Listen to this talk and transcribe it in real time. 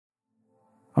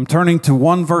I'm turning to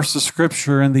one verse of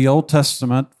scripture in the Old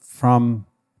Testament from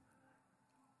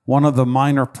one of the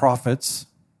minor prophets.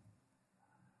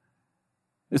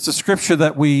 It's a scripture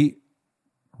that we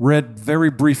read very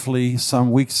briefly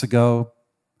some weeks ago,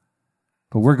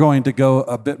 but we're going to go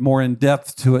a bit more in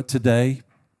depth to it today,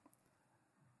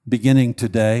 beginning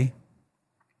today.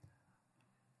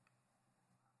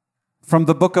 From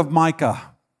the book of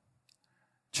Micah,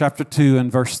 chapter 2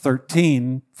 and verse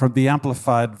 13, from the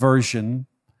Amplified Version.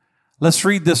 Let's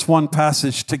read this one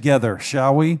passage together,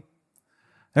 shall we?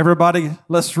 Everybody,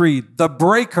 let's read. The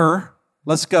breaker,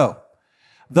 let's go.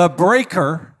 The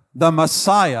breaker, the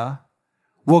Messiah,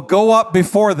 will go up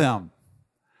before them.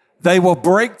 They will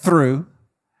break through,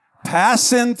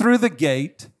 pass in through the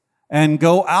gate, and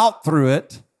go out through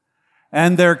it,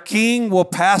 and their king will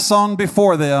pass on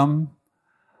before them,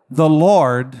 the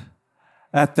Lord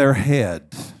at their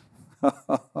head.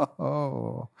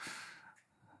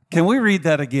 Can we read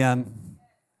that again?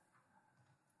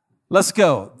 Let's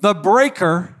go. The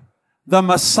breaker, the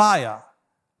Messiah,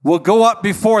 will go up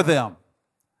before them.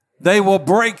 They will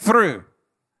break through,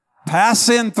 pass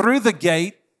in through the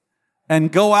gate,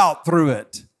 and go out through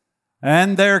it.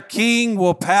 And their king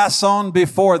will pass on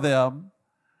before them,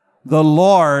 the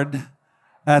Lord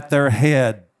at their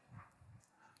head.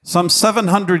 Some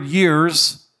 700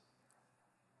 years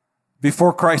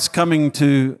before Christ's coming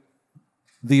to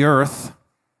the earth,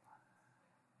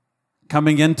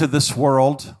 coming into this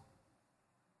world,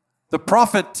 the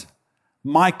prophet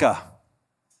Micah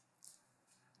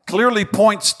clearly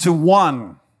points to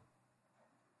one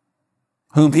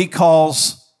whom he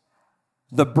calls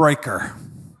the breaker.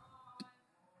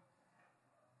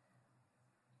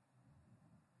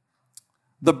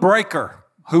 The breaker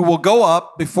who will go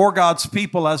up before God's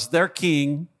people as their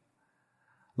king,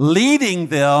 leading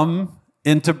them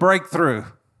into breakthrough.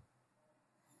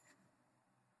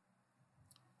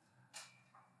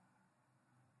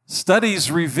 Studies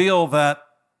reveal that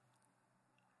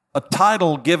a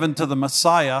title given to the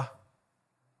Messiah,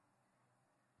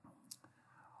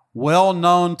 well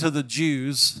known to the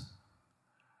Jews,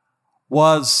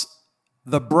 was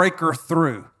the breaker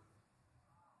through.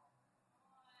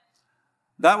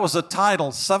 That was a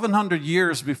title 700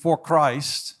 years before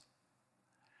Christ,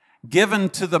 given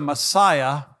to the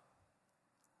Messiah.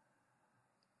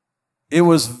 It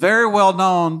was very well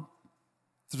known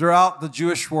throughout the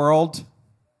Jewish world.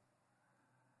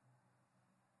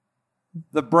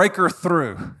 The breaker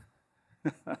through.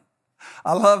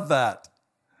 I love that.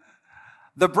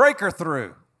 The breaker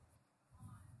through.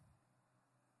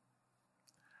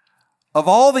 Of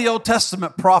all the Old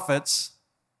Testament prophets,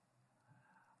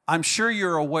 I'm sure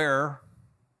you're aware,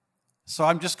 so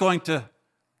I'm just going to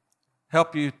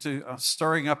help you to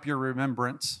stirring up your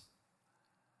remembrance.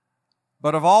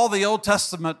 But of all the Old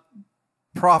Testament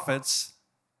prophets,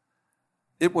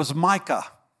 it was Micah,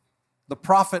 the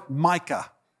prophet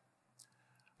Micah,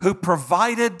 who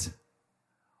provided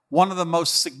one of the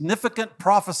most significant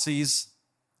prophecies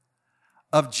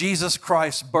of Jesus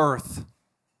Christ's birth,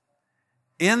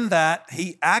 in that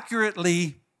he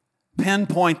accurately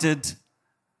pinpointed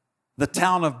the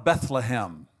town of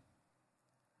Bethlehem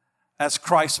as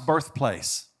Christ's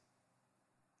birthplace.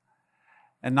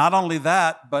 And not only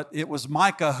that, but it was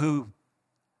Micah who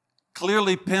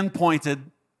clearly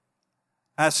pinpointed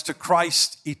as to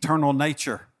Christ's eternal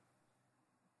nature.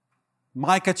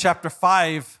 Micah chapter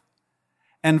 5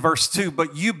 and verse 2,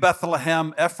 but you,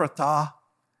 Bethlehem Ephratah,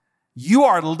 you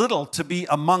are little to be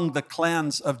among the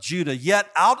clans of Judah,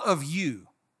 yet out of you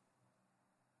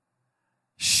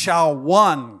shall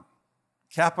one,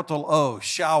 capital O,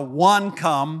 shall one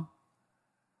come.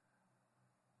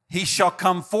 He shall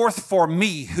come forth for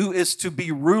me, who is to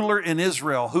be ruler in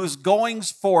Israel, whose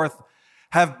goings forth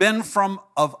have been from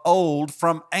of old,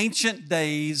 from ancient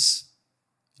days,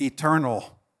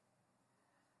 eternal.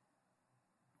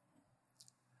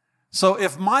 So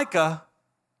if Micah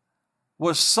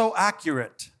was so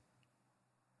accurate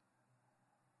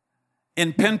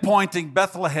in pinpointing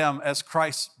Bethlehem as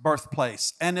Christ's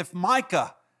birthplace, and if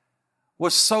Micah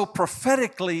was so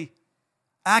prophetically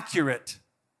accurate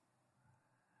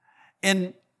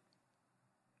in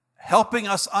helping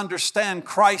us understand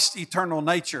Christ's eternal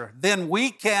nature, then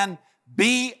we can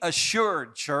be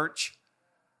assured, church,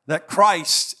 that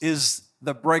Christ is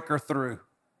the breaker through.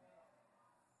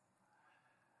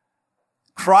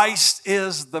 Christ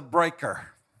is the breaker.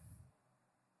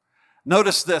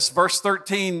 Notice this, verse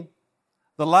 13,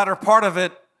 the latter part of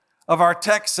it, of our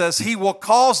text says, he will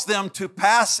cause them to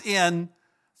pass in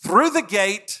through the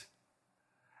gate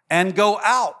and go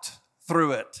out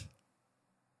through it.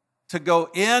 To go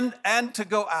in and to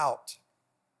go out.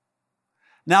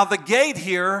 Now the gate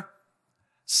here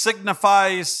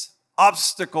signifies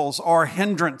obstacles or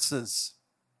hindrances.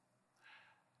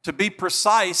 To be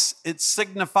precise, it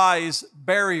signifies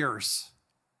barriers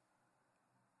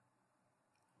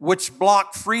which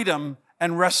block freedom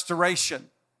and restoration.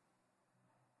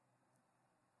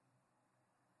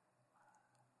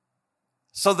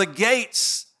 So the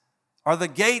gates, or the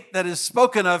gate that is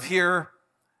spoken of here,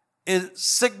 it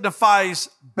signifies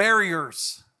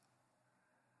barriers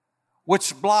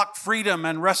which block freedom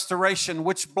and restoration,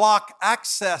 which block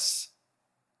access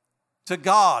to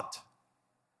God.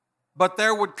 But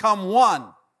there would come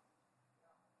one,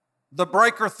 the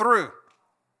breaker through.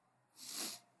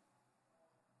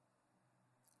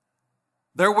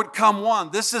 There would come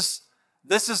one. This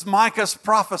is Micah's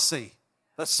prophecy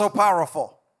that's so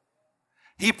powerful.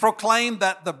 He proclaimed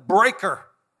that the breaker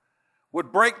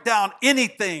would break down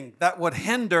anything that would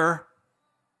hinder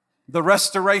the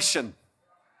restoration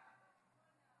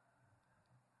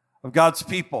of God's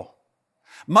people.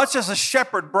 Much as a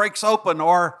shepherd breaks open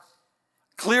or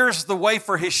clears the way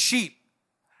for his sheep,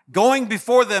 going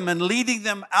before them and leading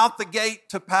them out the gate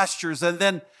to pastures and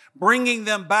then bringing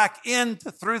them back in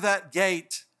through that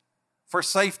gate for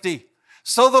safety.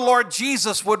 So the Lord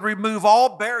Jesus would remove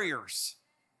all barriers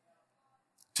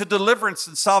to deliverance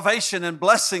and salvation and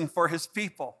blessing for his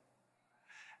people.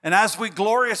 And as we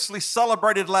gloriously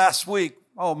celebrated last week,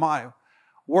 oh my,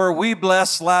 were we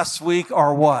blessed last week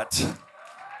or what?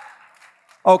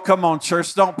 Oh, come on,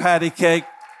 church, don't patty cake.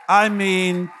 I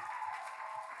mean,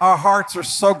 our hearts are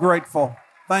so grateful.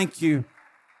 Thank you.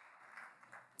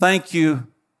 Thank you,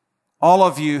 all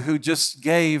of you who just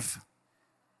gave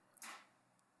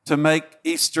to make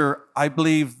Easter, I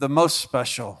believe, the most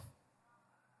special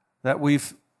that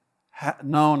we've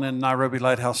known in Nairobi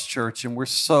Lighthouse Church. And we're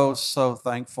so, so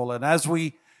thankful. And as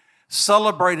we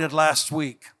celebrated last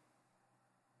week,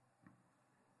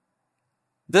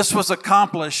 this was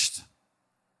accomplished,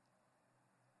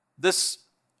 this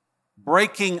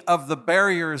breaking of the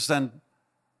barriers and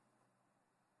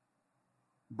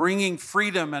bringing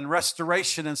freedom and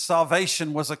restoration and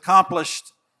salvation was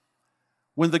accomplished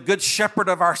when the good shepherd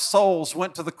of our souls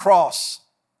went to the cross.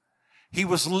 He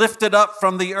was lifted up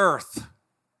from the earth.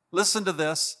 Listen to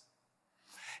this.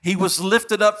 He was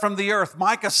lifted up from the earth.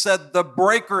 Micah said, the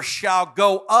breaker shall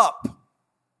go up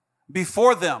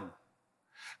before them.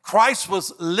 Christ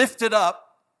was lifted up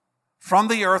from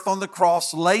the earth on the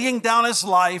cross, laying down his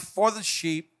life for the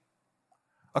sheep,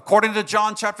 according to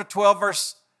John chapter 12,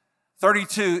 verse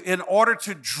 32, in order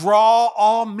to draw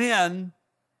all men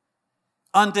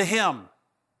unto him.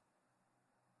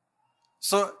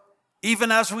 So even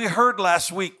as we heard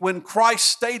last week, when Christ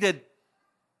stated,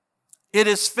 it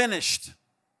is finished,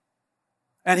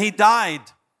 and he died,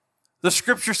 the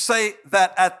scriptures say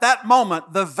that at that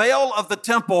moment, the veil of the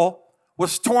temple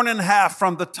was torn in half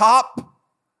from the top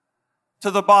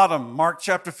to the bottom. Mark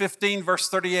chapter 15, verse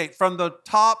 38, from the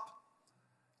top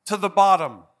to the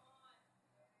bottom.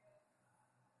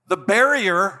 The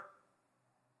barrier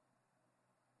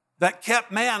that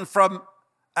kept man from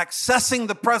accessing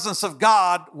the presence of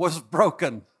God was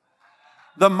broken.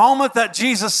 The moment that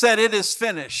Jesus said, it is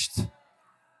finished,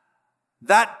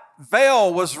 that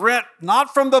veil was rent,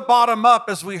 not from the bottom up,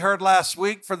 as we heard last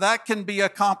week, for that can be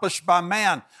accomplished by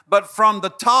man, but from the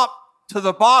top to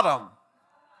the bottom.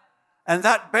 And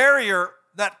that barrier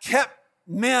that kept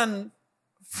men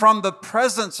from the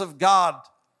presence of God,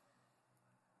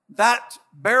 that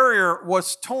barrier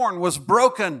was torn, was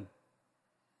broken,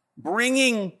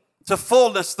 bringing to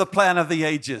fullness the plan of the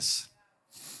ages.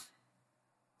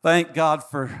 Thank God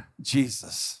for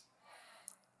Jesus.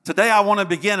 Today I want to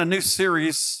begin a new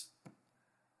series,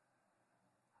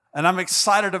 and I'm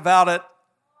excited about it.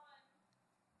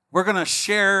 We're going to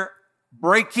share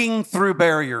breaking through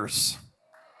barriers.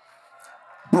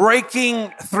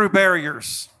 Breaking through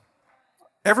barriers.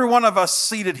 Every one of us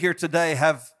seated here today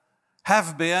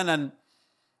have been and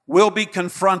will be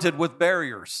confronted with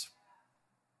barriers.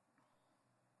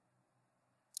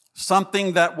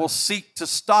 Something that will seek to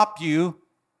stop you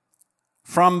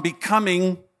from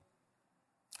becoming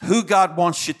who God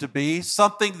wants you to be.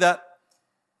 Something that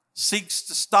seeks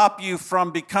to stop you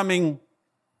from becoming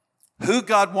who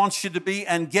God wants you to be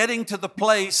and getting to the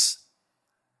place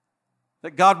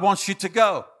that God wants you to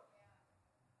go.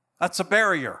 That's a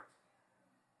barrier.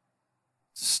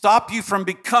 To stop you from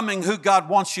becoming who God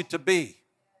wants you to be.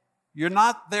 You're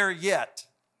not there yet.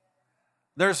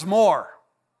 There's more.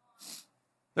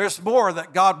 There's more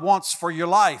that God wants for your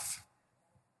life.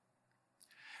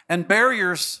 And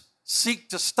barriers seek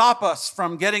to stop us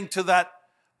from getting to that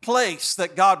place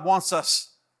that God wants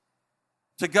us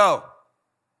to go.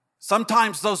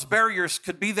 Sometimes those barriers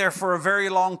could be there for a very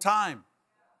long time.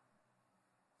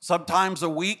 sometimes a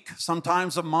week,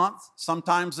 sometimes a month,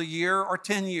 sometimes a year or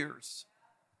 10 years.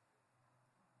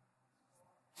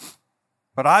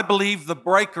 But I believe the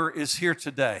breaker is here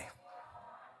today.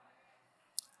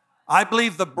 I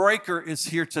believe the breaker is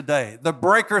here today. The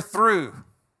breaker through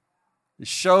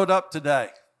showed up today.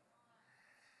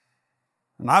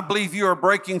 And I believe you are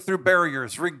breaking through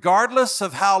barriers, regardless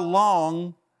of how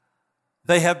long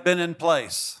they have been in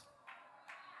place.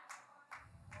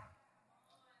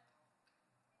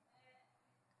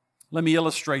 Let me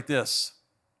illustrate this.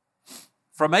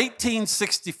 From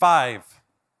 1865,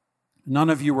 none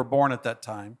of you were born at that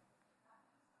time.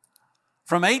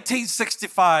 From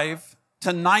 1865 to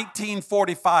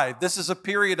 1945, this is a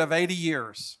period of 80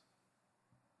 years.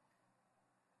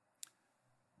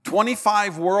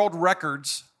 25 world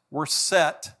records were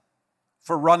set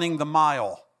for running the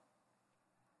mile.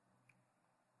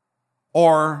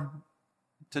 Or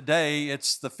today,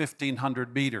 it's the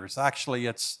 1,500 meters. Actually,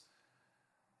 it's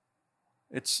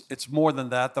more than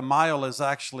that. The mile is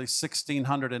actually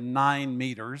 1,609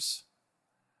 meters.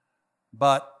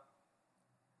 But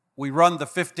we run the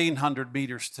 1,500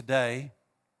 meters today.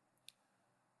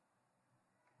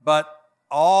 But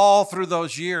all through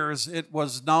those years, it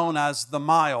was known as the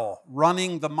mile,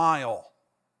 running the mile.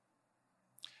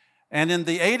 And in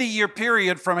the 80-year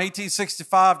period from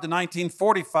 1865 to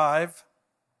 1945,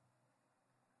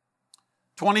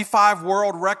 25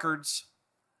 world records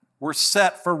were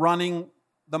set for running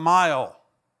the mile.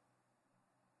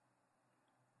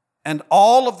 And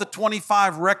all of the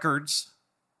 25 records,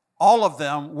 all of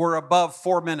them were above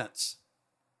 4 minutes.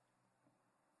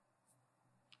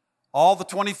 All the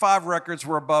 25 records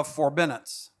were above 4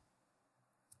 minutes.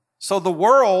 So the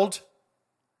world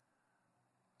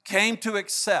came to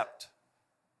accept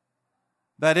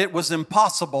that it was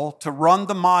impossible to run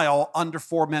the mile under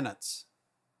 4 minutes.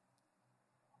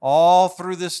 All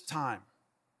through this time,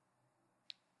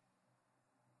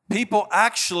 people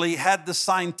actually had the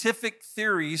scientific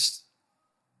theories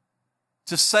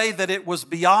to say that it was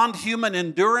beyond human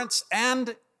endurance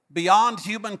and beyond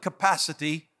human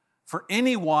capacity for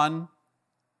anyone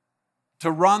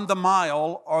to run the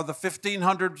mile or the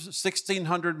 1,500,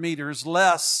 1,600 meters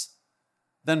less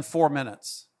than 4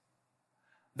 minutes.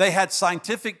 They had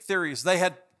scientific theories. They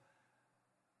had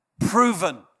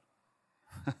proven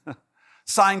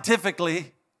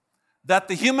scientifically that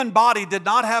the human body did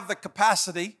not have the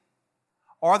capacity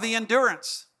or the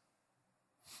endurance.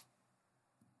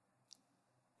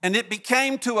 And it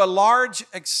became to a large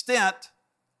extent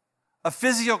a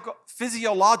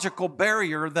physiological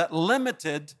barrier that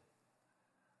limited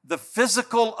the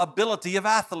physical ability of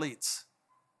athletes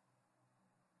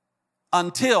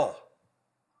until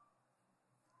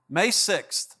May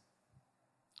 6th,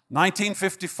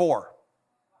 1954.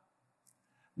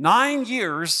 9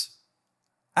 years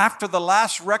after the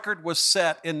last record was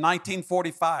set in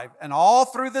 1945. And all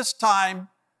through this time,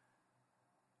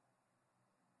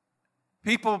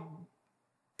 people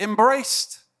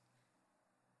embraced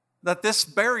that this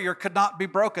barrier could not be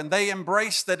broken. They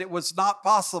embraced that it was not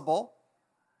possible,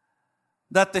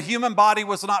 that the human body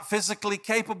was not physically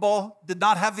capable, did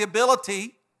not have the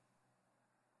ability.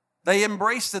 They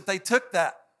embraced it. They took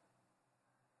that.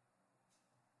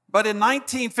 But in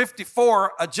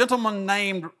 1954, a gentleman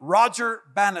named Roger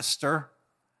Bannister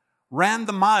ran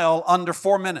the mile under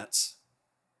 4 minutes.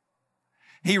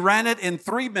 He ran it in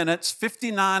 3 minutes,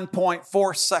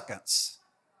 59.4 seconds.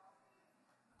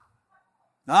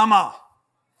 Come on.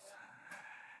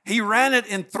 He ran it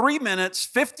in 3 minutes,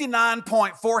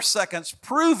 59.4 seconds,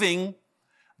 proving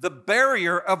the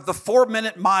barrier of the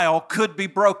 4-minute mile could be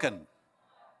broken.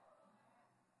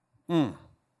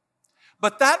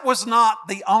 But that was not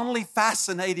the only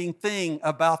fascinating thing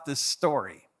about this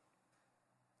story.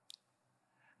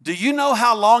 Do you know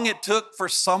how long it took for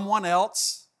someone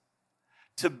else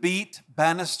to beat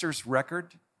Bannister's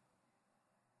record?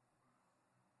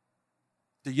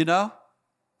 Do you know?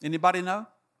 Anybody know?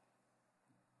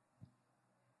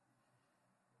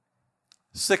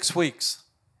 6 weeks.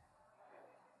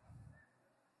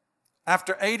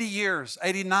 After 80 years,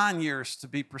 89 years to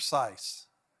be precise.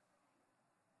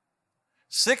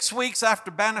 6 weeks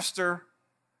after Bannister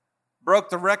broke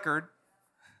the record,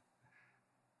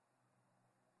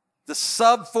 the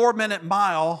sub 4-minute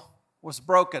mile was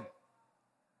broken.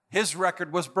 His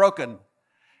record was broken.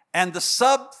 And the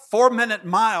sub 4-minute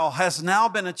mile has now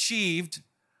been achieved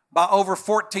by over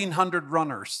 1,400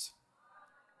 runners.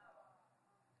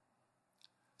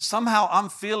 Somehow I'm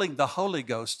feeling the Holy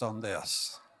Ghost on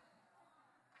this.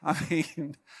 I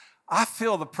mean, I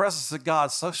feel the presence of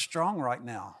God so strong right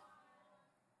now.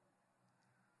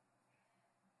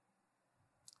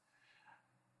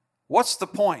 What's the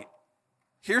point?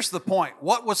 Here's the point.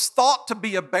 What was thought to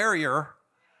be a barrier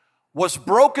was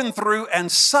broken through,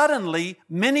 and suddenly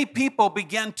many people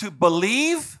began to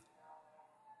believe.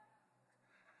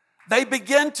 They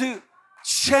began to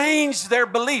change their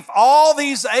belief. All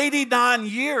these 89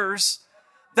 years,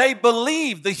 they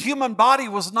believed the human body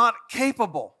was not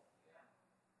capable,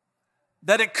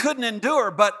 that it couldn't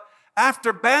endure. But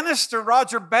after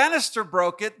Roger Bannister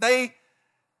broke it, they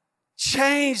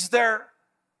changed their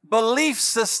belief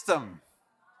system.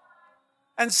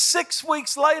 And 6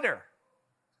 weeks later,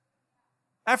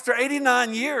 after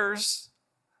 89 years,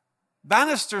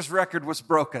 Bannister's record was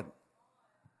broken.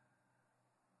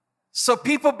 So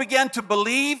people began to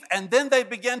believe, and then they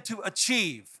began to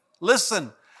achieve.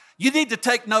 Listen, you need to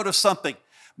take note of something.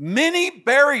 Many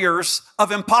barriers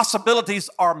of impossibilities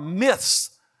are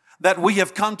myths that we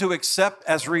have come to accept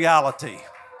as reality.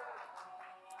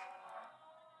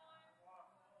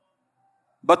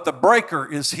 But the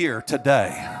breaker is here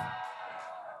today.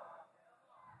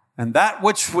 And that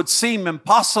which would seem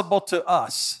impossible to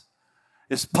us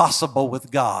is possible with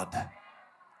God.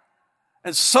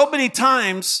 And so many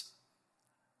times,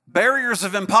 barriers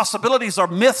of impossibilities are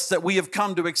myths that we have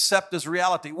come to accept as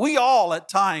reality. We all at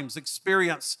times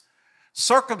experience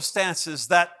circumstances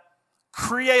that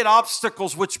create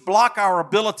obstacles which block our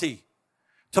ability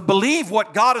to believe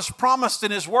what God has promised in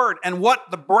His Word and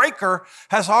what the breaker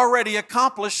has already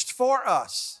accomplished for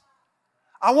us.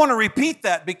 I want to repeat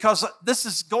that because this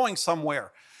is going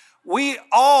somewhere. We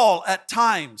all at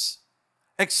times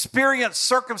experience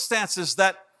circumstances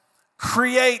that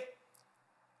create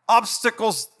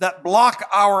obstacles that block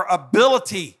our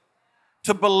ability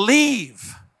to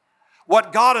believe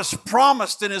what God has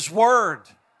promised in His Word,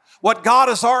 what God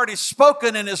has already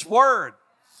spoken in His Word,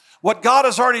 what God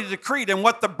has already decreed, and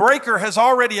what the breaker has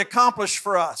already accomplished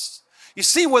for us. You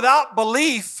see, without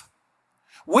belief,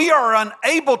 we are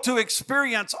unable to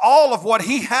experience all of what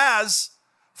He has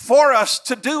for us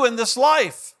to do in this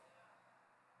life.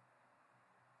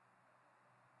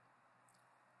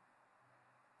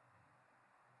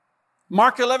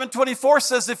 Mark 11:24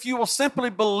 says, if you will simply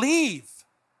believe,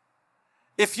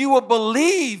 if you will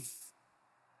believe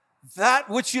that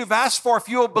which you've asked for, if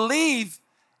you will believe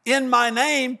in my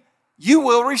name, you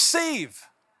will receive.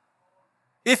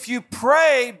 If you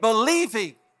pray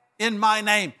believing in my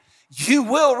name, you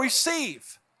will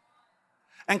receive.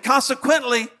 And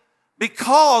consequently,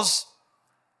 because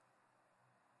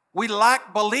we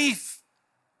lack belief,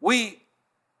 we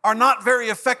are not very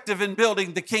effective in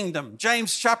building the kingdom.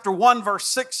 James chapter 1 verse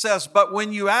 6 says, but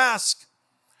when you ask,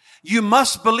 you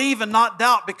must believe and not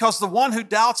doubt, because the one who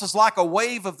doubts is like a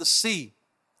wave of the sea,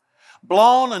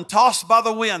 blown and tossed by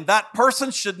the wind. That person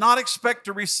should not expect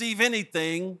to receive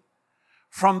anything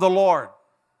from the Lord.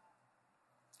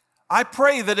 I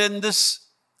pray that in this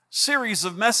series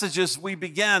of messages we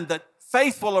began, that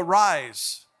faith will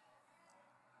arise,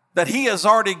 that He has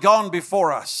already gone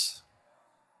before us.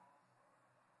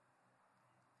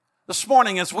 This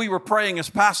morning, as we were praying as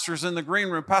pastors in the green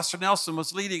room, Pastor Nelson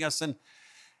was leading us, and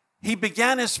he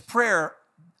began his prayer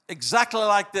exactly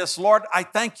like this: Lord, I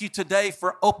thank you today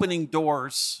for opening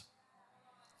doors.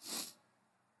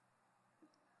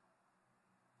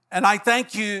 And I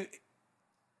thank you.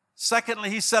 Secondly,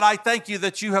 he said, I thank you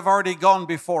that you have already gone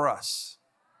before us.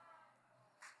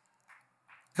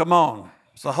 Come on,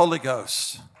 it's the Holy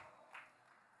Ghost.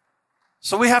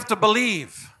 So we have to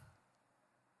believe.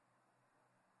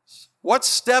 What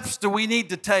steps do we need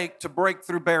to take to break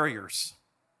through barriers?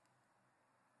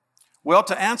 Well,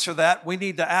 to answer that, we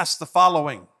need to ask the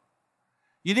following.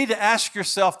 You need to ask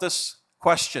yourself this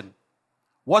question: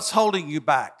 what's holding you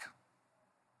back?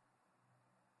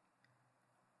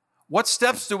 What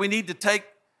steps do we need to take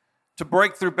to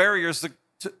break through barriers?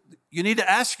 You need to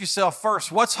ask yourself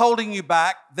first, what's holding you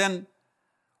back? Then,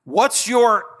 what's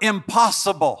your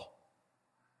impossible?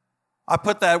 I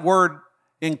put that word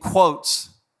in quotes.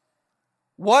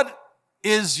 What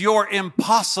is your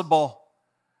impossible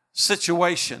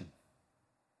situation?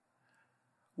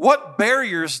 What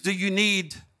barriers do you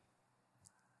need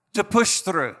to push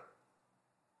through?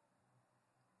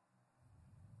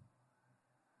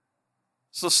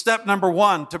 So step number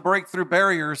 1 to break through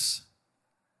barriers,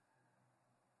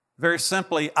 very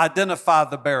simply, identify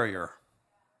the barrier.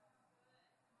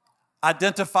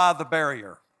 Identify the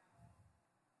barrier.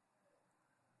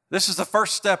 This is the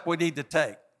first step we need to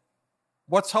take.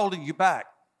 What's holding you back?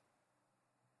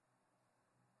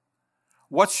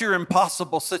 What's your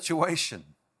impossible situation?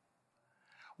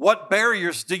 What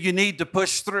barriers do you need to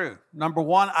push through? Number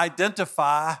 1,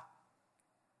 identify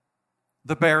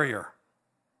the barrier.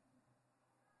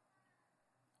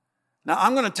 Now,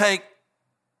 I'm going to take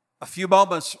a few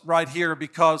moments right here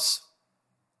because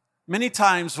Many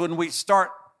times when we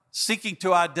start seeking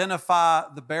to identify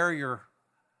the barrier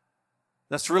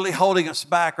that's really holding us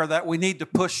back or that we need to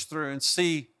push through and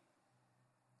see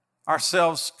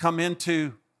ourselves come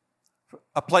into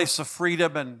a place of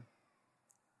freedom and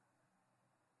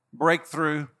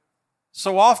breakthrough,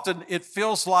 so often it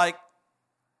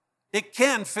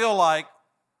can feel like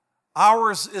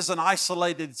ours is an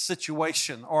isolated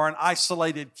situation or an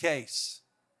isolated case.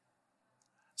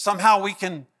 Somehow we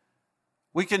can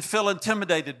feel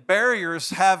intimidated. Barriers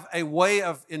have a way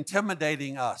of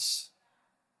intimidating us.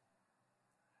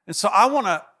 And so I want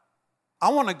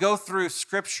to go through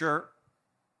Scripture,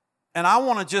 and I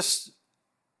want to just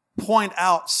point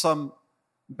out some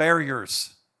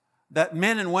barriers that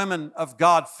men and women of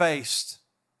God faced.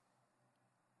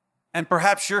 And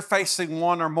perhaps you're facing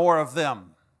one or more of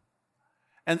them.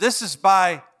 And this is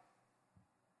I'm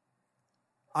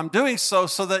doing so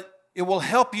that it will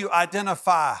help you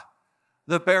identify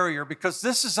the barrier, because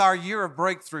this is our year of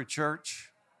breakthrough,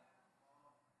 church.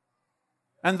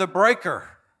 And the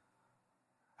breaker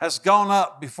has gone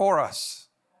up before us.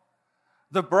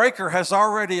 The breaker has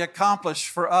already accomplished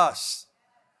for us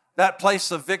that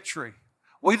place of victory.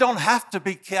 We don't have to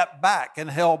be kept back and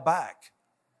held back.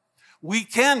 We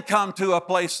can come to a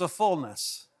place of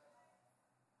fullness.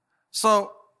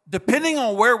 So, depending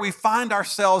on where we find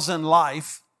ourselves in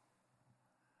life,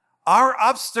 our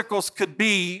obstacles could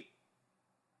be,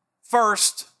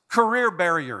 first, career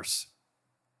barriers.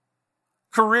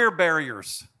 Career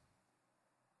barriers.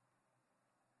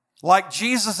 Like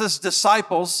Jesus'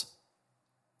 disciples,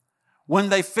 when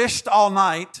they fished all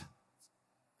night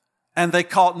and they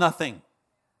caught nothing.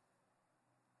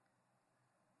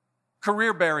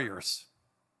 Career barriers.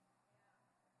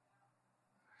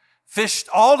 Fished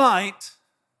all night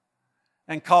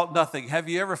and caught nothing. Have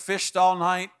you ever fished all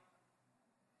night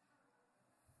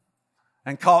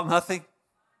and caught nothing?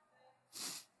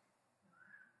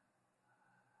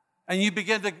 And you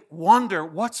begin to wonder,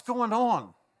 what's going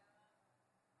on?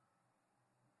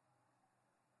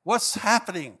 What's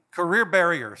happening? Career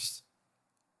barriers.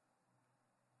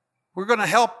 We're going to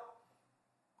help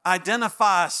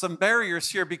identify some barriers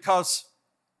here, because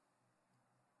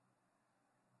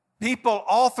people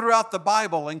all throughout the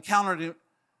Bible encountered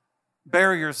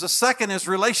barriers. The second is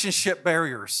relationship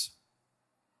barriers.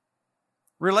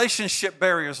 Relationship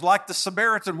barriers, like the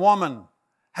Samaritan woman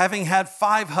having had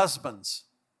 5 husbands.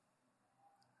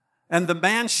 And the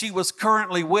man she was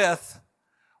currently with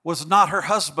was not her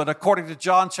husband, according to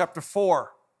John chapter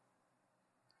 4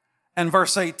 and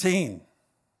verse 18.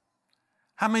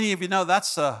 How many of you know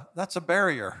that's a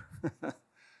barrier?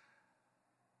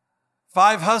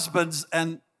 5 husbands,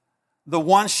 and the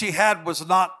one she had was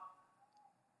not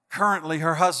currently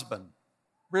her husband.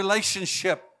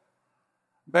 Relationship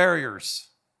barriers.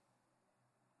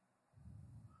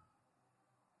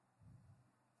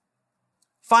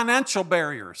 Financial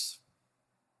barriers.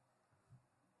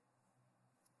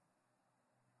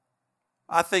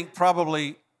 I think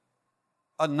probably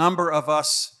a number of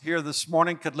us here this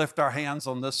morning could lift our hands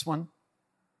on this one.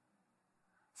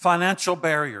 Financial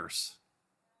barriers.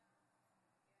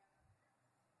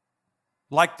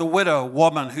 Like the widow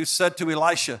woman who said to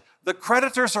Elisha, "The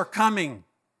creditors are coming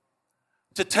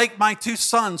to take my 2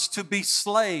 sons to be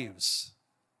slaves."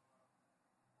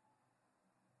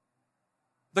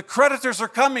 The creditors are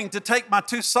coming to take my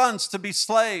 2 sons to be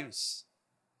slaves.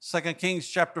 2 Kings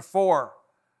chapter 4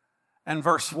 and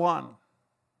verse 1.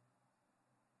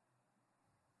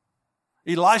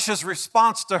 Elisha's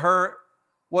response to her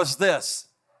was this: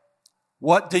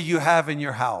 "What do you have in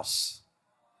your house?"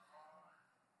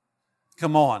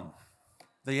 Come on.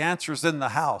 The answer's in the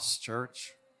house,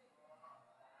 church.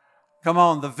 Come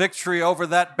on, the victory over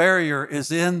that barrier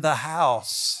is in the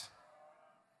house.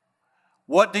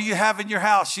 What do you have in your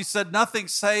house? She said, "Nothing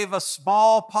save a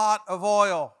small pot of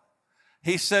oil."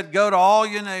 He said, "Go to all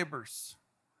your neighbors.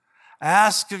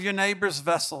 Ask of your neighbors'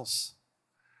 vessels.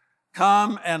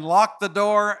 Come and lock the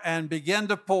door and begin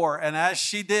to pour." And as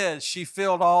she did, she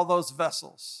filled all those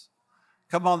vessels.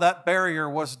 Come on, that barrier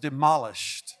was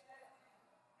demolished.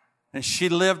 And she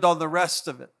lived on the rest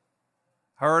of it,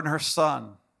 her and her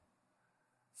son,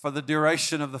 for the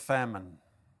duration of the famine.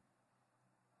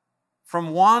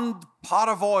 From one pot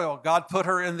of oil, God put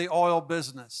her in the oil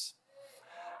business.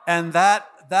 And that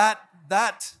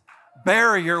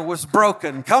barrier was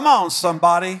broken. Come on,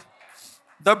 somebody.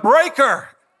 The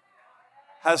breaker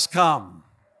has come.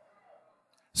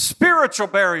 Spiritual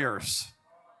barriers.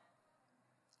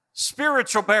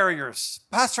 Spiritual barriers.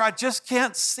 Pastor, I just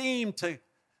can't seem to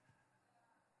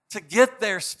get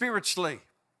there spiritually.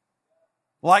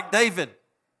 Like David,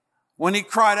 when he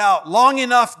cried out, "Long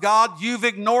enough, God, you've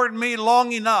ignored me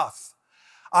long enough.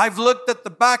 I've looked at the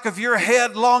back of your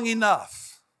head long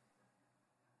enough.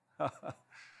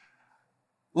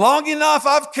 Long enough,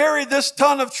 I've carried this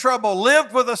ton of trouble,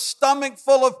 lived with a stomach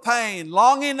full of pain.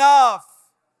 Long enough."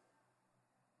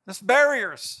 There's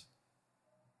barriers.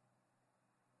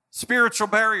 Spiritual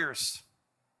barriers.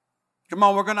 Come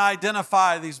on, we're going to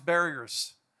identify these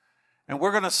barriers. And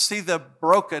we're going to see them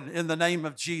broken in the name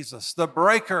of Jesus. The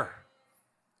breaker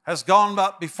has gone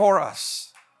up before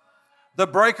us. The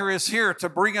breaker is here to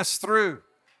bring us through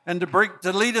and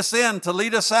to lead us in, to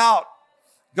lead us out.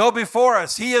 Go before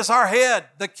us. He is our head,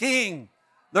 the King,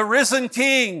 the risen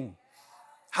King.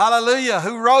 Hallelujah.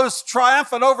 Who rose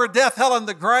triumphant over death, hell, and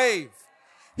the grave.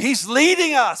 He's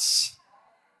leading us.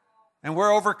 And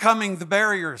we're overcoming the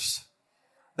barriers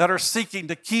that are seeking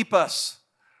to keep us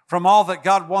from all that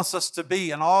God wants us to be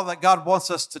and all that God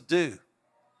wants us to do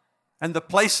and the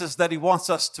places that He wants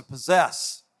us to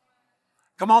possess.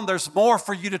 Come on, there's more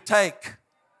for you to take.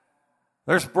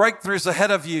 There's breakthroughs ahead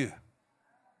of you.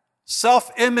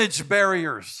 Self-image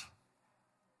barriers.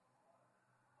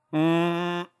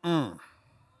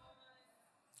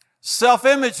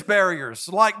 Self-image barriers,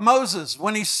 like Moses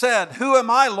when he said, "Who am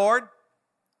I, Lord?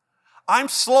 I'm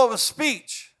slow of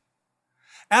speech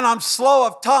and I'm slow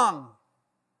of tongue."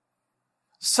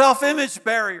 Self-image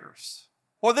barriers.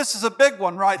 Well, this is a big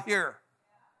one right here.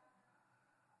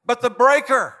 But the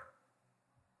breaker,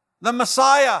 the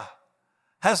Messiah,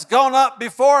 has gone up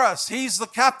before us. He's the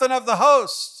captain of the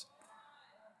host.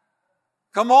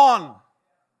 Come on.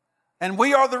 And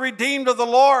we are the redeemed of the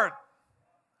Lord.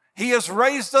 He has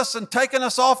raised us and taken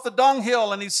us off the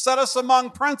dunghill, and He's set us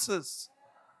among princes.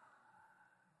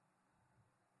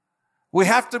 We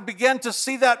have to begin to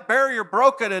see that barrier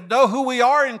broken and know who we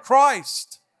are in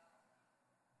Christ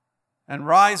and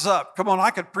rise up. Come on,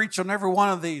 I could preach on every one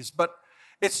of these, but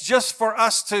it's just for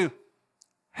us to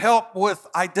help with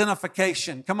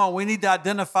identification. Come on, we need to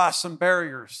identify some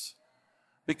barriers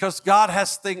because God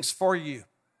has things for you.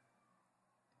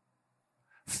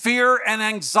 Fear and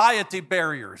anxiety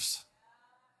barriers.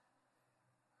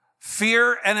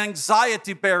 Fear and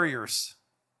anxiety barriers.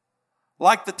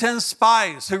 Like the 10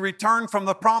 spies who returned from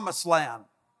the promised land.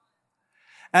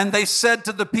 And they said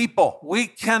to the people, "We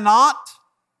cannot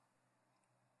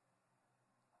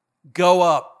go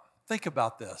up." Think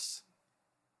about this.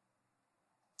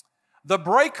 The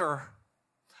breaker,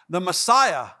 the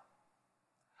Messiah,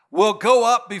 will go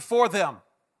up before them.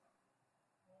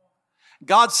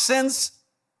 God sends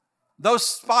those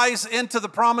spies into the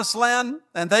promised land,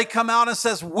 and they come out and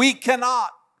says, "We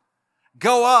cannot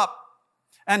go up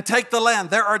and take the land.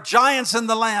 There are giants in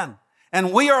the land,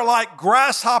 and we are like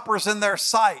grasshoppers in their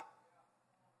sight."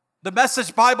 The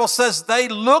Message Bible says they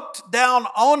looked down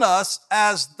on us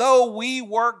as though we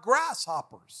were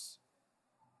grasshoppers.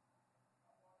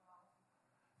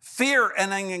 Fear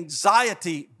and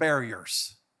anxiety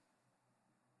barriers.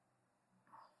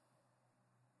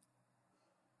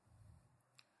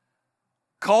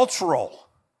 Cultural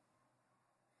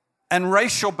and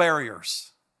racial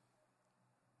barriers.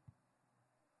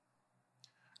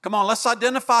 Come on, let's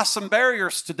identify some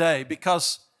barriers today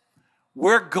because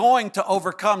we're going to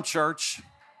overcome, church.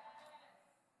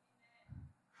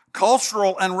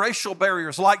 Cultural and racial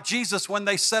barriers, like Jesus when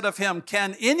they said of Him,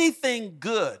 "Can anything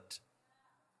good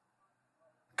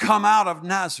come out of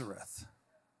Nazareth?"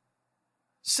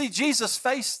 See, Jesus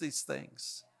faced these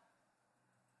things.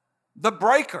 The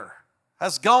breaker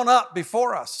has gone up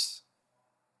before us.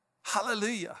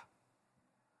 Hallelujah.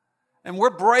 And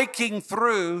we're breaking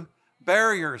through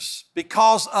barriers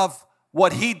because of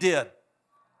what He did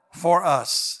for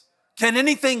us. Can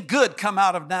anything good come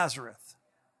out of Nazareth?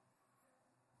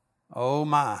 Oh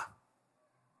my.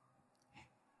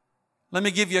 Let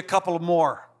me give you a couple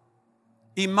more.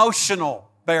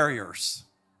 Emotional barriers.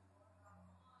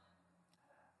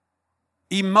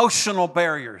 Emotional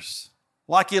barriers.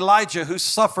 Like Elijah, who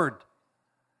suffered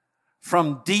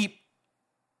from deep,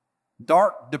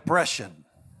 dark depression.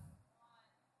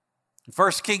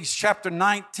 1 Kings chapter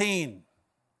 19,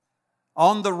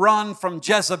 on the run from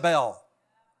Jezebel.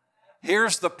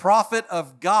 Here's the prophet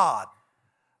of God,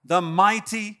 the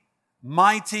mighty,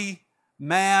 mighty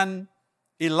man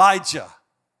Elijah,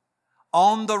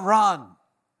 on the run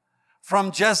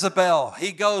from Jezebel.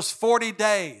 He goes 40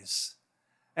 days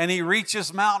and he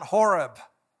reaches Mount Horeb.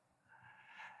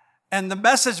 And the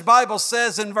Message Bible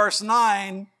says in verse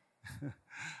 9,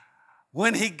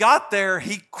 when he got there,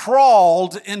 he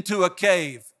crawled into a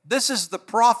cave. This is the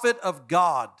prophet of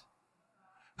God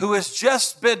who has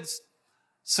just been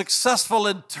successful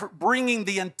in bringing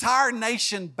the entire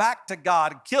nation back to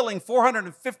God, killing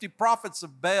 450 prophets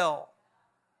of Baal.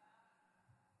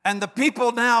 And the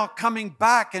people now coming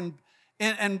back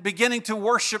and beginning to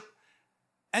worship.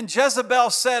 And Jezebel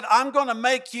said, I'm going to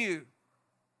make you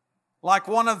like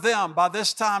one of them by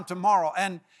this time tomorrow.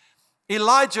 And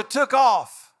Elijah took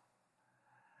off.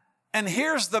 And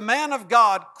here's the man of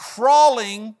God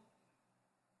crawling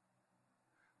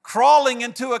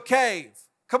into a cave.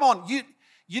 Come on,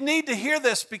 you need to hear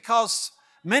this, because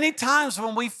many times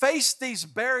when we face these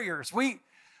barriers, we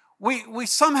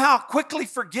somehow quickly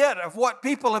forget of what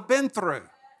people have been through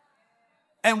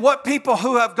and what people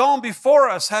who have gone before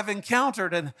us have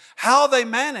encountered and how they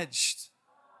managed.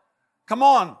 Come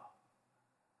on.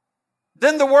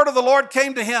 Then the word of the Lord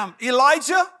came to him.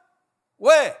 Elijah,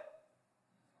 where?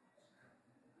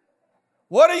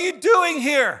 What are you doing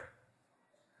here?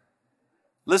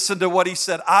 Listen to what he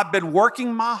said. I've been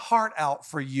working my heart out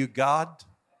for you, God.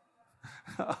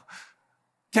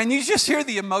 Can you just hear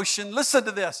the emotion? Listen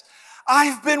to this.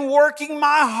 I've been working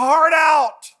my heart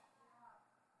out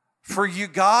for you,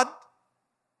 God.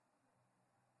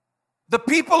 The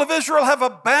people of Israel have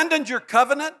abandoned your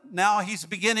covenant. Now he's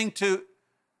beginning to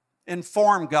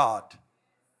inform God.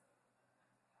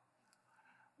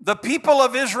 The people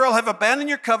of Israel have abandoned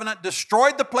your covenant,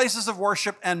 destroyed the places of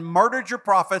worship, and murdered your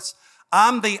prophets.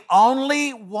 I'm the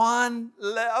only one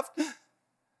left.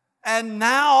 And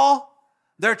now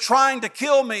they're trying to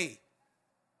kill me.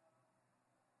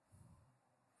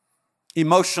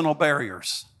 Emotional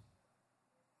barriers.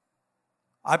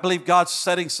 I believe God's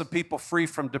setting some people free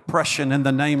from depression in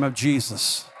the name of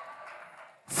Jesus.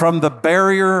 From the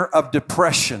barrier of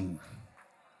depression.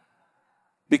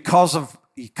 Because of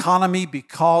economy,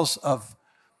 because of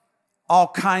all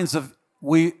kinds of,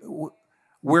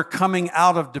 we're coming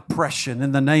out of depression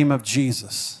in the name of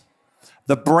Jesus.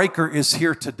 The breaker is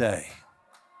here today.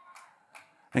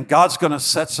 And God's going to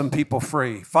set some people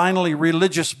free. Finally,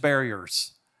 religious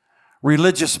barriers.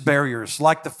 Religious barriers,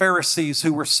 like the Pharisees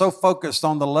who were so focused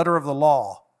on the letter of the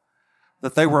law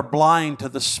that they were blind to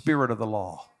the spirit of the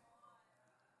law.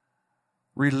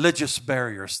 Religious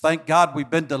barriers. Thank God we've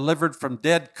been delivered from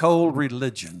dead, cold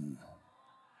religion.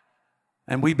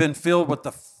 And we've been filled with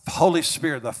the Holy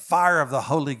Spirit, the fire of the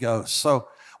Holy Ghost. So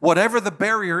whatever the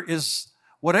barrier is,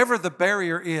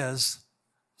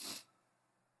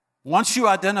 once you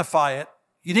identify it,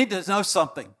 you need to know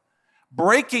something.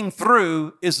 Breaking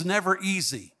through is never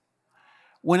easy.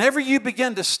 Whenever you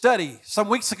begin to study, some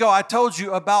weeks ago I told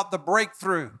you about the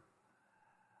breakthrough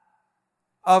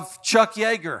of Chuck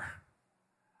Yeager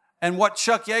and what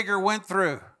Chuck Yeager went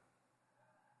through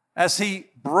as he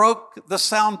broke the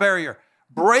sound barrier.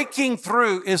 Breaking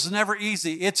through is never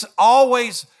easy. It's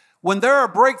always, when there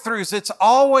are breakthroughs, it's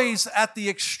always at the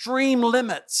extreme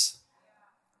limits.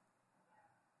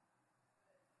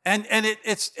 And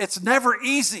it's never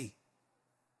easy.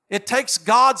 It takes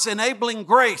God's enabling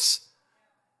grace,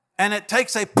 and it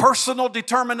takes a personal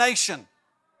determination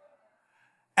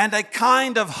and a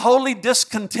kind of holy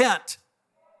discontent,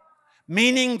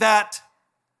 meaning that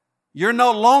you're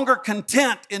no longer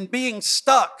content in being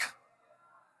stuck.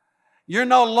 You're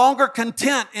no longer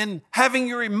content in having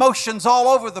your emotions all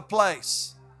over the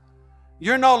place.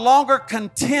 You're no longer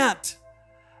content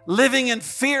living in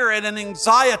fear and in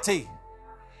anxiety.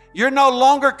 You're no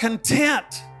longer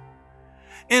content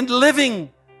in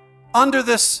living under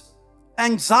this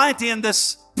anxiety and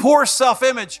this poor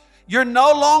self-image. You're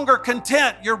no longer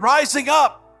content. You're rising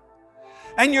up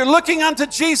and you're looking unto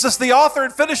Jesus, the author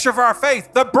and finisher of our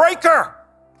faith, the breaker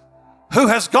who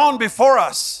has gone before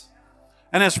us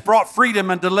and has brought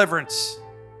freedom and deliverance.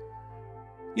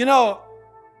 You know,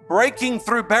 breaking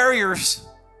through barriers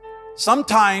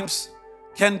sometimes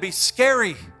can be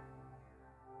scary.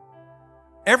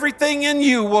 Everything in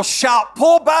you will shout,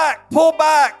 pull back, pull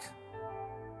back.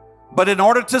 But in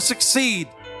order to succeed,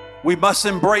 we must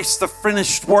embrace the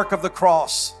finished work of the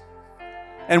cross.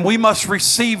 And we must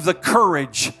receive the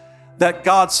courage that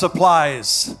God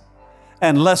supplies.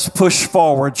 And let's push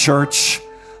forward, church.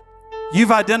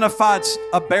 You've identified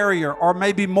a barrier, or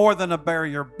maybe more than a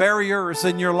barrier, barriers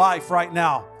in your life right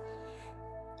now.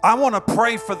 I want to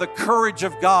pray for the courage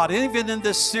of God, even in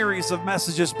this series of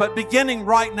messages, but beginning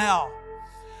right now.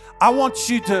 I want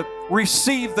you to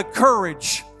receive the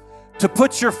courage to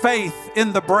put your faith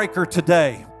in the breaker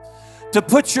today, to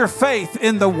put your faith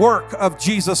in the work of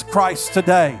Jesus Christ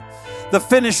today, the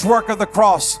finished work of the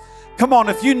cross. Come on,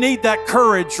 if you need that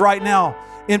courage right now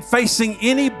in facing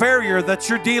any barrier that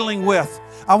you're dealing with,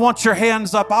 I want your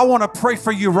hands up. I want to pray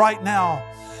for you right now.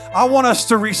 I want us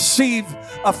to receive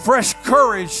a fresh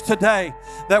courage today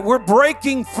that we're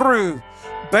breaking through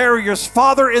barriers.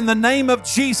 Father, in the name of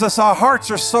Jesus, our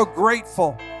hearts are so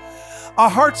grateful. Our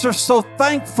hearts are so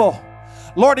thankful.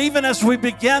 Lord, even as we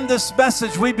began this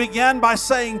message, we began by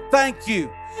saying thank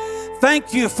you.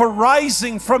 Thank you for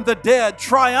rising from the dead,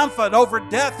 triumphant over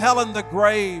death, hell, and the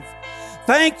grave.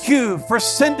 Thank you for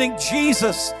sending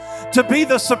Jesus to be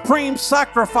the supreme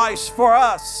sacrifice for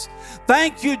us.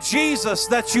 Thank you, Jesus,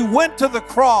 that you went to the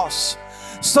cross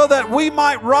so that we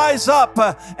might rise up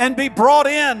and be brought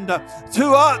in to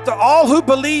all who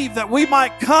believe, that we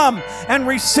might come and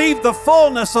receive the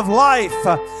fullness of life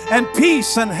and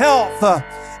peace and health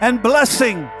and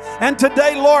blessing. And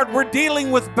today, Lord, we're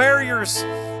dealing with barriers,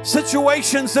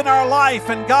 situations in our life.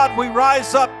 And God, we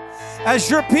rise up as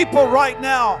your people right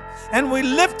now, and we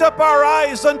lift up our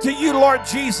eyes unto you, Lord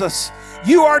Jesus.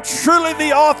 You are truly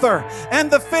the author and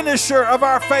the finisher of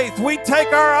our faith. We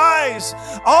take our eyes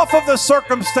off of the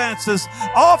circumstances,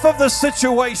 off of the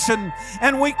situation,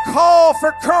 and we call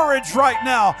for courage right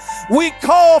now. We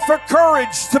call for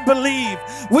courage to believe.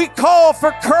 We call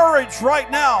for courage right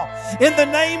now in the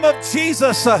name of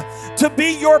Jesus to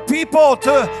be your people,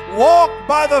 to walk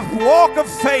by the walk of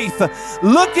faith,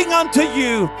 looking unto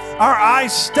you, our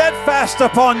eyes steadfast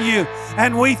upon you.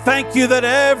 And we thank you that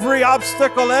every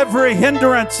obstacle, every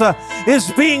hindrance is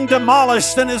being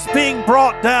demolished and is being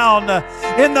brought down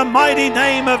in the mighty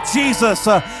name of Jesus.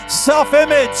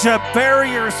 Self-image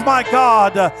barriers, my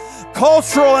God.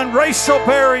 Cultural and racial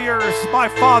barriers, my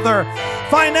Father.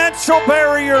 Financial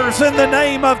barriers in the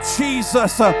name of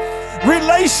Jesus.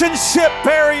 Relationship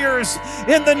barriers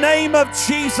in the name of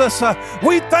Jesus.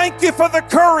 We thank you for the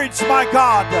courage, my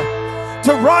God,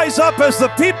 to rise up as the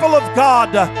people of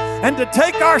God and to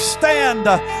take our stand.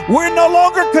 We're no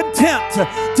longer content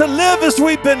to live as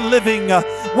we've been living.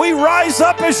 We rise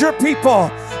up as your people,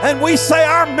 and we say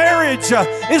our marriage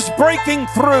is breaking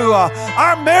through.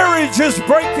 Our marriage is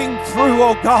breaking through,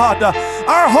 oh God.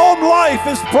 Our home life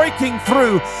is breaking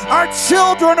through. Our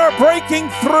children are breaking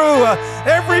through.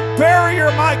 Every barrier,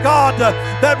 my God,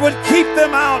 that would keep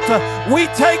them out. We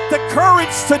take the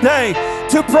courage today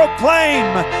to proclaim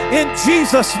in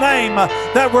Jesus' name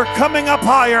that we're coming up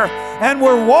higher and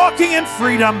we're walking in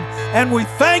freedom, and we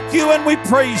thank you and we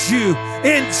praise you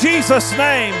in Jesus'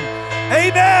 name.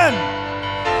 Amen.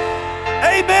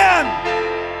 Amen.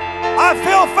 I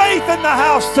feel faith in the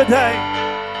house today.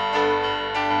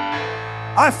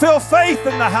 I feel faith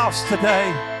in the house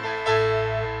today.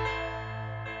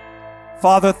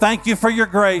 Father, thank you for your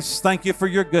grace. Thank you for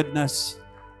your goodness.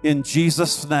 In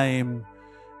Jesus' name,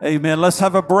 amen. Let's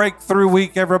have a breakthrough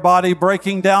week, everybody.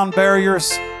 Breaking down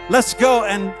barriers. Let's go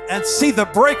and see the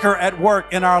breaker at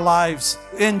work in our lives.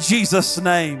 In Jesus'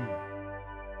 name.